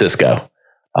brand like Cisco.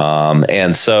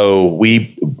 And so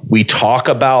we talk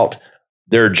about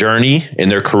their journey in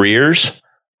their careers.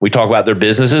 We talk about their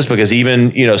businesses, because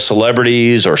even,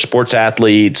 celebrities or sports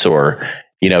athletes, or,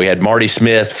 we had Marty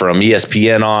Smith from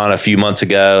ESPN on a few months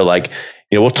ago. Like,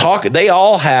 we'll talk, they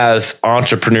all have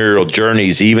entrepreneurial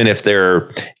journeys, even if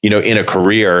they're, in a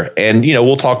career. And,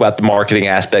 we'll talk about the marketing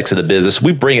aspects of the business.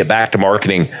 We bring it back to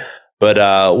marketing, but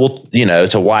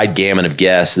it's a wide gamut of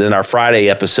guests. And then our Friday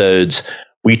episodes,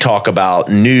 we talk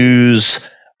about news.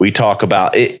 We talk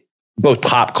about it, both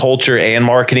pop culture and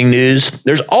marketing news.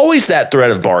 There's always that thread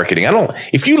of marketing.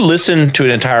 If you listen to an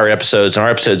entire episode, and our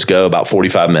episodes go about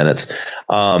 45 minutes,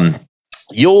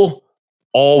 you'll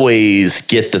always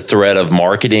get the thread of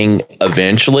marketing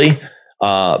eventually.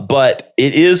 But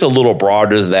it is a little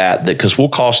broader than that, because we'll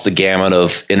cross the gamut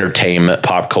of entertainment,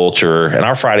 pop culture, and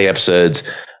our Friday episodes.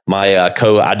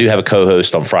 I do have a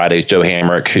co-host on Fridays, Joe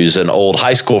Hamrick, who's an old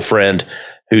high school friend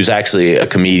who's actually a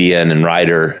comedian and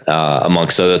writer,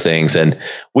 amongst other things. And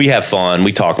we have fun.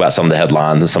 We talk about some of the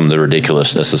headlines and some of the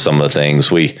ridiculousness of some of the things.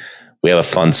 We have a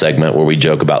fun segment where we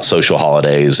joke about social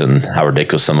holidays and how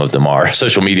ridiculous some of them are.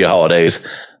 Social media holidays.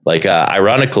 Like,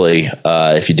 ironically,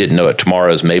 if you didn't know it,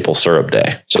 tomorrow is Maple Syrup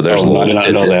Day. So there's I did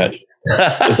not know that.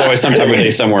 It's always some type of day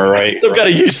somewhere, right? Some kind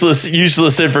of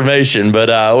useless information,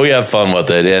 but we have fun with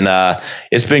it. And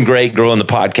it's been great growing the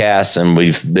podcast, and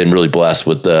we've been really blessed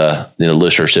with the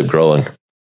listenership growing.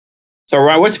 So,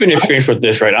 Ryan, what's been your experience with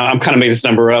this, right? I'm kind of making this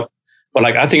number up, but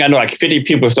I think I know 50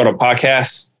 people start a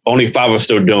podcast, only 5 are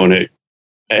still doing it.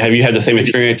 Have you had the same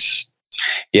experience?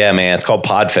 Yeah, man. It's called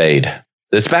pod fade.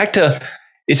 It's back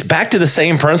to the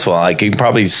same principle. Like, you can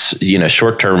probably,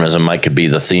 short-termism could be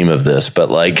the theme of this, but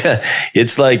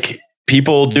it's like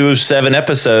people do 7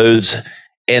 episodes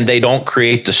and they don't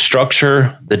create the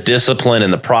structure, the discipline,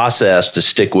 and the process to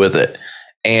stick with it.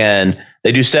 And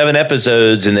they do 7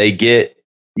 episodes and they get,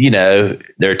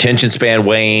 their attention span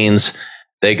wanes.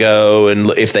 They go, and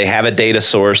if they have a data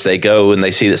source, they go and they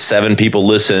see that 7 people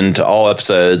listen to all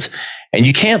episodes. And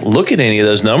you can't look at any of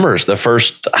those numbers the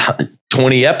first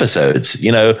 20 episodes.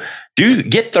 Do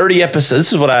get 30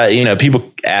 episodes. This is what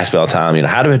people ask me all the time,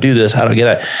 how do I do this? How do I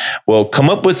get it? Well, come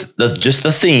up with just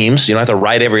the themes. You don't have to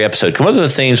write every episode. Come up with the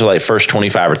themes for first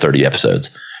 25 or 30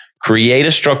 episodes. Create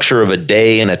a structure of a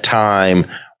day and a time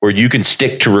where you can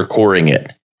stick to recording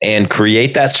it. And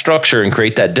create that structure and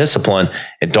create that discipline,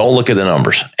 and don't look at the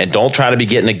numbers, and don't try to be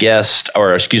getting a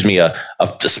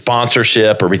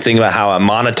sponsorship or be thinking about how I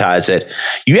monetize it.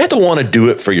 You have to want to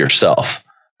do it for yourself,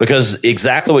 because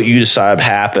exactly what you decide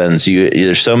happens.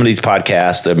 There's so many of these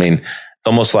podcasts. It's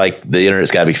almost like the internet's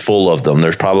got to be full of them.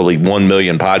 There's probably 1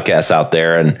 million podcasts out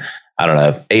there, and I don't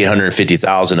know,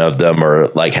 850,000 of them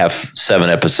are have 7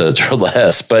 episodes or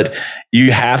less. But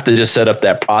you have to just set up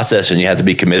that process, and you have to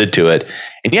be committed to it,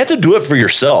 and you have to do it for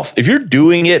yourself. If you're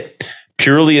doing it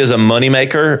purely as a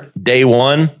moneymaker, day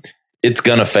one, it's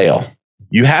going to fail.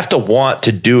 You have to want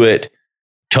to do it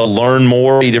to learn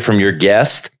more, either from your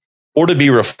guest or to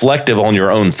be reflective on your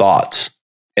own thoughts.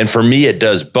 And for me, it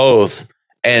does both.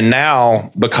 And now,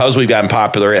 because we've gotten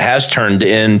popular, it has turned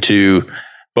into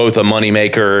both a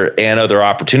moneymaker and other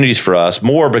opportunities for us,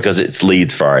 more because it's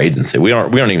leads for our agency. We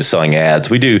aren't even selling ads.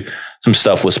 We do some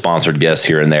stuff with sponsored guests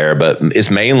here and there, but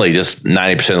it's mainly just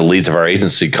 90% of the leads of our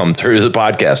agency come through the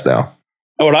podcast now.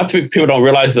 Oh, a lot of people don't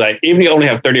realize that even if you only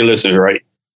have 30 listeners, right?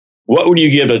 What would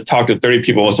you give to talk to 30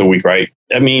 people once a week, right?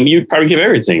 You'd probably give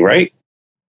everything, right?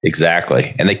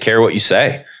 Exactly. And they care what you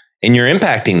say, and you're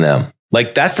impacting them.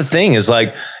 That's the thing is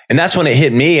and that's when it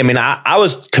hit me. I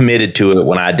was committed to it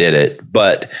when I did it,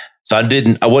 but so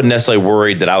I wasn't necessarily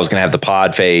worried that I was going to have the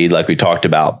pod fade like we talked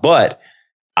about, but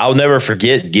I'll never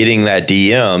forget getting that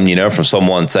DM, from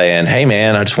someone saying, "Hey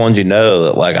man, I just wanted you to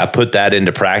know that I put that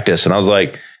into practice." And I was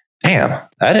like, damn,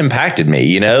 that impacted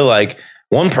me,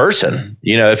 one person,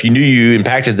 if you knew you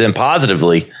impacted them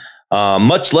positively,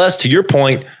 much less, to your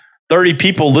point, 30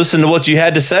 people listen to what you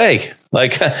had to say.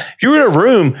 If you were in a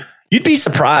room, you'd be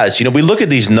surprised. We look at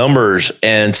these numbers,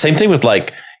 and same thing with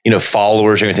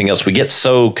followers or anything else. We get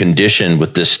so conditioned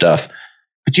with this stuff.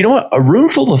 But you know what? A room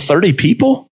full of 30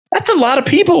 people, that's a lot of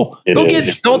people.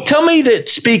 Don't tell me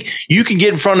that you can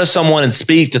get in front of someone and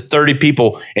speak to 30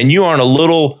 people and you aren't a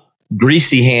little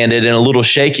greasy handed and a little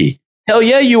shaky. Hell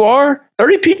yeah, you are.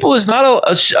 30 people is not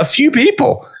a few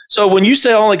people. So when you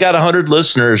say I only got 100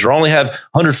 listeners or only have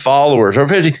 100 followers or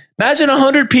 50, imagine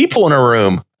 100 people in a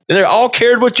room. And they all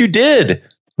cared what you did.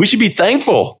 We should be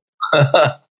thankful.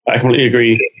 I completely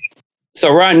agree.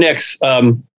 So Ryan, next,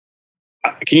 can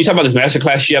you talk about this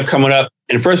masterclass you have coming up?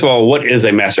 And first of all, what is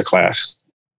a masterclass?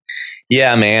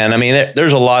 Yeah, man.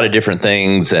 There's a lot of different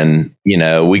things, and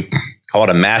we call it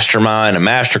a mastermind, a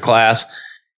masterclass.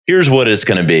 Here's what it's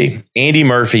going to be. Andy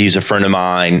Murphy, he's a friend of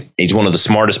mine. He's one of the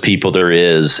smartest people there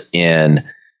is in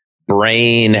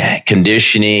brain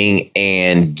conditioning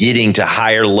and getting to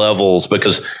higher levels,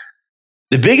 because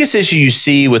the biggest issue you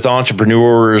see with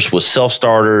entrepreneurs, with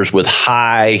self-starters, with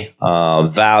highly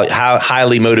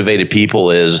motivated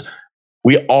people is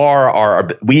we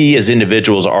as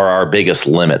individuals are our biggest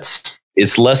limits.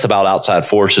 It's less about outside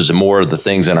forces and more of the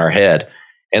things in our head.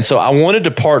 And so I wanted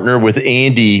to partner with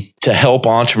Andy to help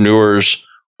entrepreneurs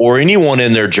or anyone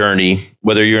in their journey,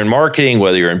 whether you're in marketing,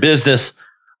 whether you're in business.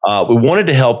 We wanted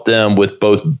to help them with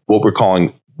both what we're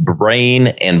calling brain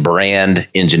and brand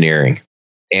engineering.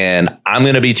 And I'm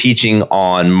going to be teaching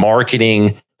on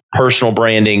marketing, personal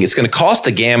branding. It's going to cost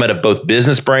the gamut of both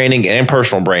business branding and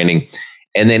personal branding.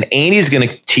 And then Andy's going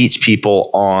to teach people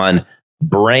on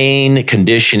brain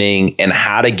conditioning and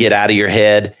how to get out of your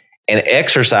head, and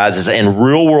exercises and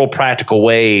real world practical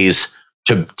ways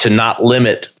to not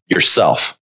limit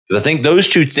yourself. Because I think those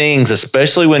two things,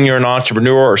 especially when you're an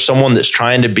entrepreneur or someone that's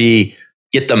trying to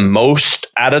get the most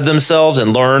out of themselves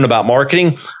and learn about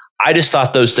marketing, I just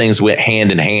thought those things went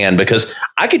hand in hand, because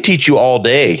I could teach you all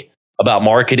day about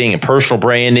marketing and personal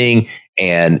branding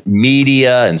and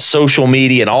media and social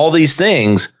media and all these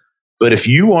things. But if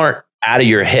you aren't out of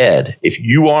your head, if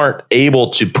you aren't able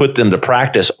to put them to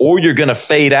practice, or you're going to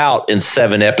fade out in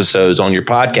 7 episodes on your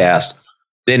podcast,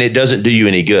 then it doesn't do you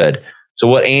any good. So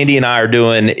what Andy and I are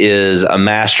doing is a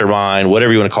mastermind,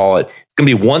 whatever you want to call it. It's going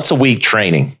to be once a week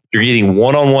training. You're getting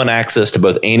one-on-one access to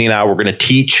both Andy and I. We're going to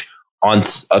teach on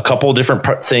a couple of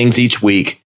different things each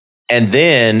week. And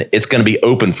then it's going to be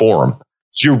open forum.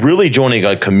 So you're really joining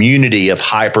a community of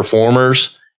high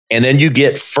performers. And then you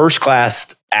get first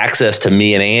class access to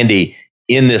me and Andy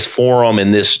in this forum,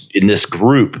 in this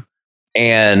group.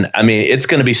 And I mean, it's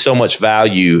going to be so much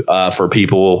value for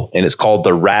people. And it's called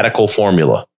the Radical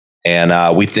Formula.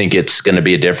 And we think it's going to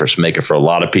be a difference maker for a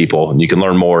lot of people. And you can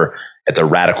learn more at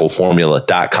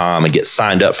theradicalformula.com and get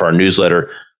signed up for our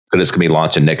newsletter, because it's going to be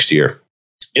launching next year.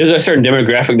 Is there a certain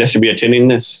demographic that should be attending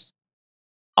this?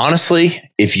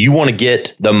 Honestly, if you want to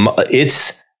get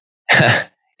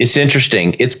it's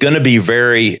interesting. It's going to be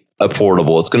very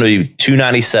affordable. It's going to be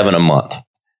 $297 a month,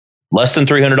 less than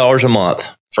 $300 a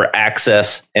month for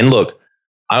access. And look,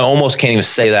 I almost can't even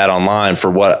say that online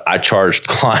for what I charge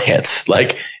clients,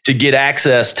 like to get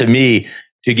access to me,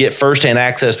 to get firsthand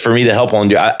access for me to help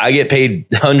on. I get paid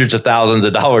hundreds of thousands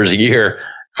of dollars a year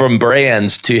from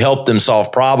brands to help them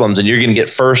solve problems. And you're going to get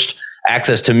first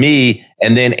access to me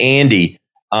and then Andy,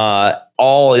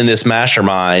 all in this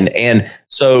mastermind. And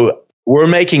so we're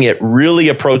making it really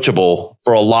approachable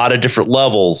for a lot of different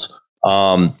levels.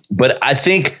 But I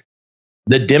think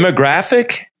the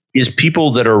demographic is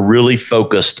people that are really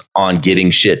focused on getting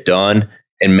shit done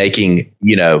and making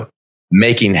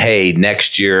hay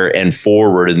next year and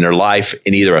forward in their life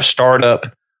in either a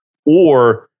startup,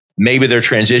 or maybe they're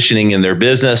transitioning in their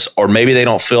business, or maybe they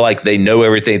don't feel like they know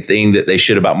everything that they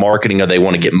should about marketing, or they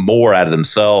want to get more out of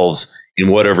themselves in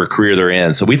whatever career they're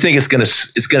in. So we think it's going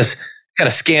to kind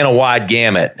of scan a wide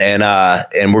gamut, and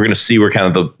we're going to see where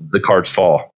kind of the cards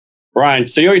fall. Ryan,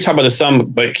 so you already talked about the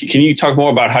sum, but can you talk more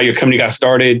about how your company got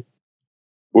started,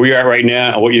 where you're at right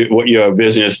now, and what your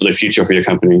vision is for the future for your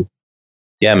company?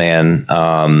 Yeah, man.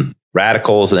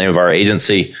 Radical is the name of our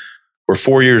agency. We're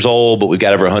 4 years old, but we've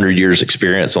got over 100 years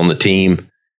experience on the team.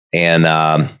 And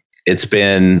it's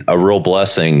been a real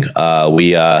blessing.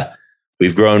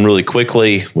 We've grown really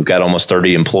quickly. We've got almost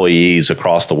 30 employees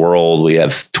across the world. We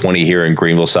have 20 here in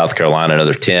Greenville, South Carolina,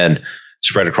 another 10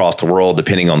 spread across the world,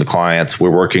 depending on the clients. We're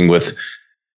working with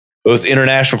both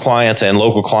international clients and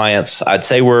local clients. I'd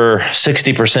say we're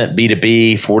 60%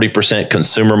 B2B, 40%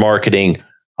 consumer marketing.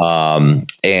 And,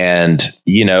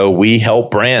 we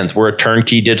help brands. We're a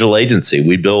turnkey digital agency.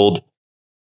 We build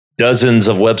dozens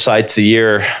of websites a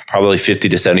year, probably 50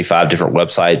 to 75 different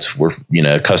websites. We're,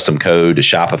 custom code to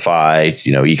Shopify,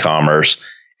 e-commerce,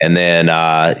 and then,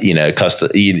 custom,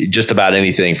 just about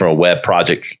anything from a web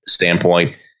project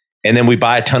standpoint. And then we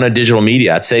buy a ton of digital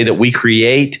media. I'd say that we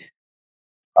create,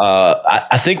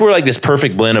 I think we're like this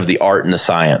perfect blend of the art and the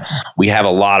science. We have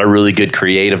a lot of really good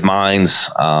creative minds.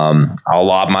 I'll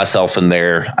lob myself in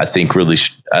there. I think really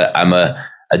I'm a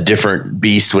different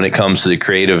beast when it comes to the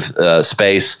creative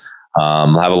space.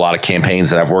 I have a lot of campaigns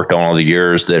that I've worked on over the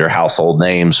years that are household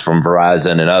names from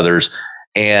Verizon and others.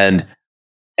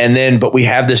 But we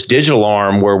have this digital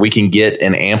arm where we can get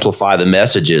and amplify the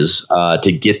messages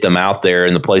to get them out there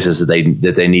in the places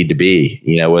that they need to be,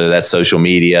 whether that's social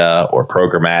media or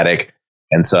programmatic.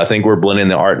 And so I think we're blending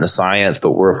the art and the science,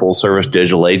 but we're a full service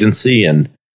digital agency,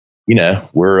 and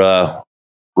we're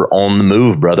on the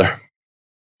move, brother.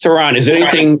 So Ron, is there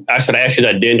anything I should ask you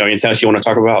that didn't, or anything else you want to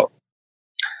talk about?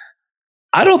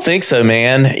 I don't think so,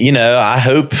 man. I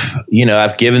hope,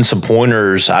 I've given some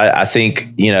pointers. I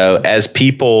think, as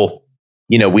people,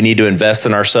 we need to invest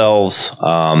in ourselves.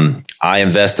 I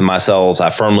invest in myself. I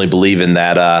firmly believe in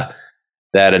that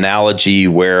analogy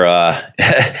where,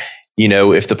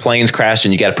 if the plane's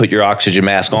crashing, you got to put your oxygen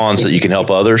mask on so that you can help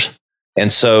others.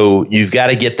 And so you've got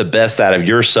to get the best out of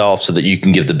yourself so that you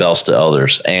can give the best to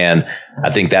others. And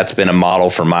I think that's been a model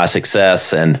for my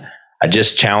success. And I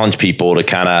just challenge people to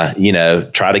kind of,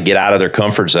 try to get out of their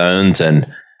comfort zones and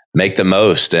make the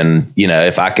most. And,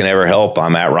 if I can ever help,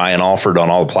 I'm at Ryan Alford on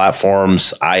all the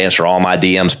platforms. I answer all my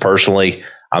DMs personally.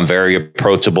 I'm very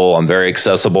approachable. I'm very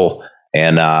accessible.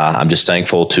 And I'm just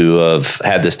thankful to have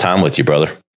had this time with you,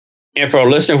 brother. And for our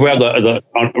listeners, we have the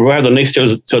links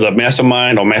to the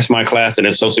mastermind or mastermind class and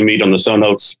its social media on the show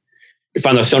notes. You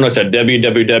find the show notes at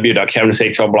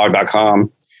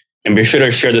www.cabinetshrblog.com. And be sure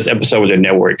to share this episode with your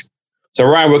network. So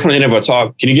Ryan, we're coming to the end of our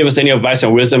talk. Can you give us any advice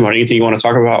and wisdom or anything you want to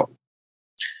talk about?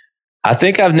 I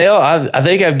think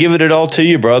I've given it all to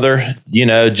you, brother.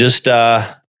 Just play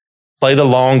the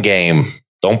long game.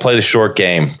 Don't play the short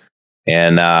game.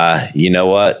 And you know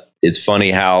what? It's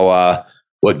funny how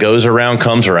what goes around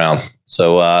comes around.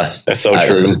 So that's so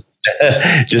true.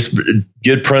 Just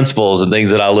good principles and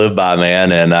things that I live by,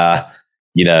 man. And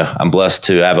I'm blessed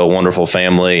to have a wonderful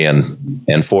family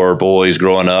and 4 boys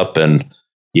growing up, and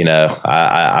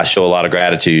I show a lot of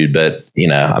gratitude. But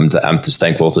I'm just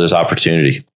thankful for this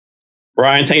opportunity.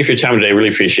 Ryan, thank you for your time today. Really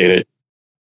appreciate it.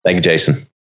 Thank you, Jason.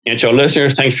 And to our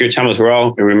listeners, thank you for your time as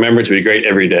well. And remember to be great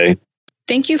every day.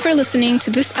 Thank you for listening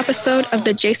to this episode of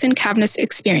the Jason Cavness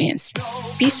Experience.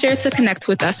 Be sure to connect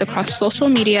with us across social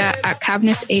media at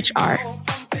Cavness HR.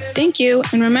 Thank you,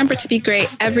 and remember to be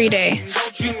great every day.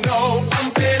 Don't you know,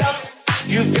 pump it up.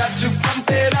 You've got to pump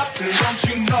it up. Don't you